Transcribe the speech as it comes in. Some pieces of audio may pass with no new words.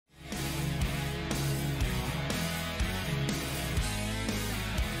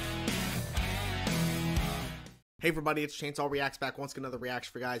Hey everybody, it's Chainsaw Reacts back once again, another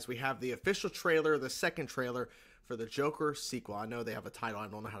reaction for you guys. We have the official trailer, the second trailer for the Joker sequel. I know they have a title, I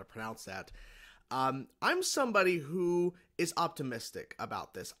don't know how to pronounce that. I'm somebody who is optimistic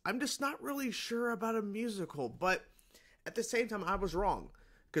about this. I'm just not really sure about a musical, but at the same time I was wrong.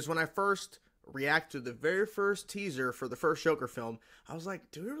 Because when I first reacted to the very first teaser for the first Joker film, I was like,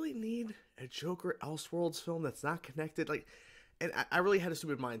 do we really need a Joker Elseworlds film that's not connected? And I really had a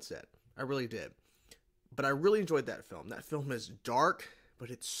stupid mindset. I really did. But I really enjoyed that film. That film is dark, but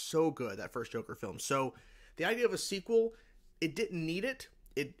it's so good, that first Joker film. So the idea of a sequel, it didn't need it.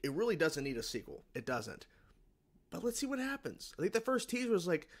 It really doesn't need a sequel. It doesn't. But let's see what happens. I think the first teaser was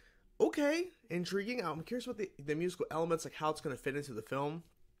like, okay, intriguing. I'm curious about the musical elements, like how it's going to fit into the film.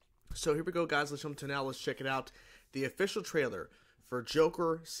 So here we go, guys. Let's jump to now. Let's check it out. The official trailer for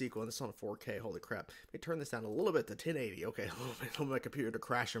Joker sequel, and this is on 4K. Holy crap. Let me turn this down a little bit to 1080. Okay, a little bit. I don't want my computer to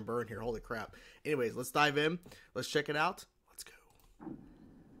crash and burn here. Holy crap. Anyways, let's dive in. Let's check it out. Let's go.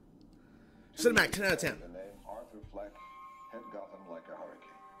 Cinematic, 10 out of 10. The name Arthur Fleck hit Gotham like a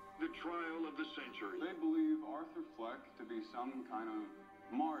hurricane. The trial of the century. They believe Arthur Fleck to be some kind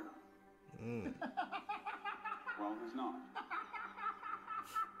of martyr. Well, he's not.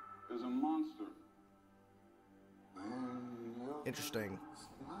 There's a monster. Interesting.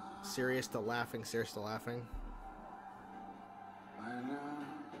 Serious to laughing, serious to laughing.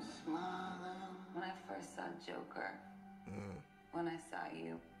 When I first saw Joker, when I saw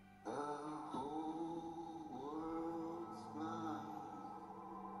you, the whole world smiled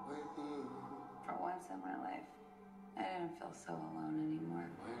with you. For once in my life, I didn't feel so alone anymore.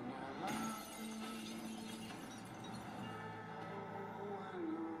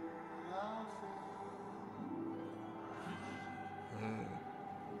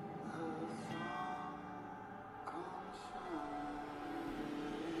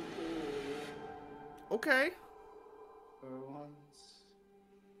 Okay. For once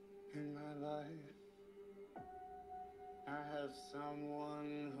in my life, I have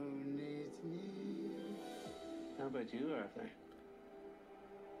someone who needs me. How about you, Arthur?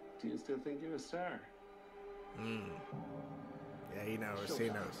 Do you still think you're a star? Yeah, he knows. He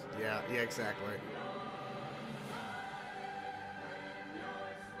knows. Yeah, exactly.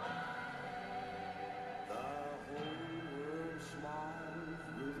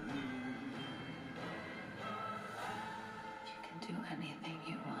 Do anything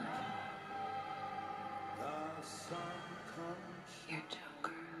you want. You're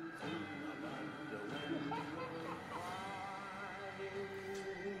Joker.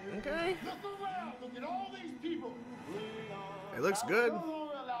 Okay. Look around. Look at all these people. It looks good. I no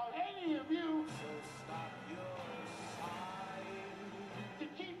longer allow any of you to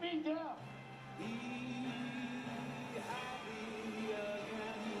keep me down.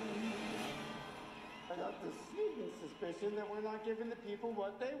 I got the sneaking suspicion that we're not giving the people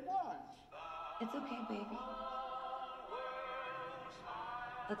what they want. It's okay, baby.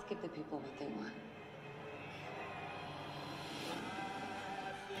 Let's give the people what they want.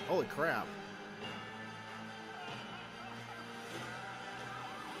 Holy crap.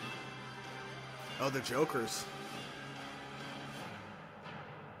 Oh, the Jokers.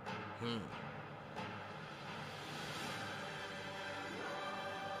 Sing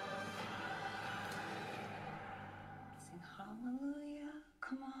hallelujah.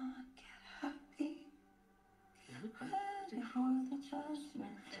 Come on, get happy. Ready for the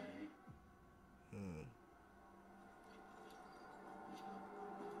judgment day.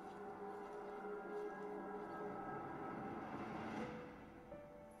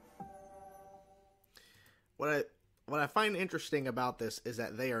 What I find interesting about this is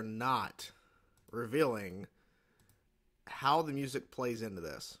that they are not revealing how the music plays into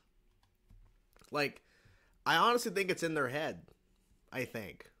this. Like, I honestly think it's in their head, I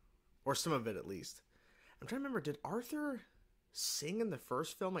think. Or some of it, at least. I'm trying to remember, did Arthur sing in the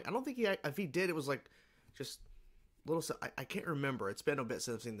first film? Like, I don't think if he did, it was like, just little, I can't remember. It's been a bit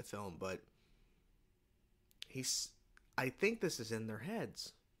since I've seen the film, but I think this is in their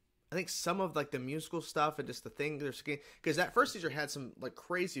heads. I think some of, like, the musical stuff and just the thing they're singing, because that first teaser had some, like,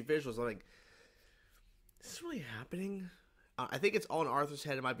 crazy visuals. I'm like, is this really happening? I think it's all in Arthur's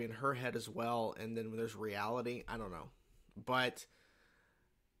head. It might be in her head as well. And then when there's reality, I don't know. But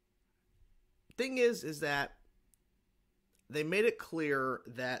thing is that they made it clear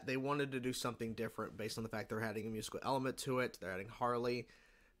that they wanted to do something different based on the fact they're adding a musical element to it. They're adding Harley.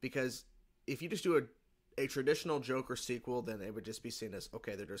 Because if you just do a traditional Joker sequel, then it would just be seen as,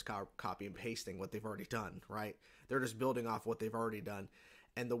 okay, they're just copy and pasting what they've already done, right? They're just building off what they've already done.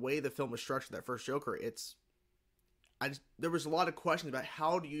 And the way the film was structured, that first Joker, there was a lot of questions about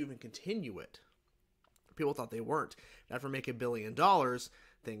how do you even continue it? People thought they weren't. After making $1 billion,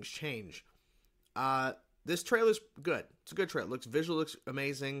 things change. This trailer's good. It's a good trailer. Visual looks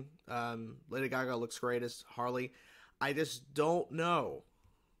amazing. Lady Gaga looks great as Harley. I just don't know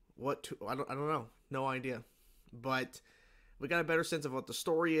what to. I don't know. No idea. But we got a better sense of what the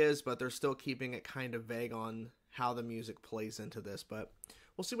story is, but they're still keeping it kind of vague on how the music plays into this. But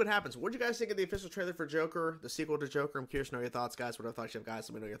we'll see what happens. What do you guys think of the official trailer for Joker, the sequel to Joker? I'm curious to know your thoughts, guys. What I thought you have, guys.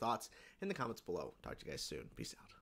 Let me know your thoughts in the comments below. Talk to you guys soon. Peace out.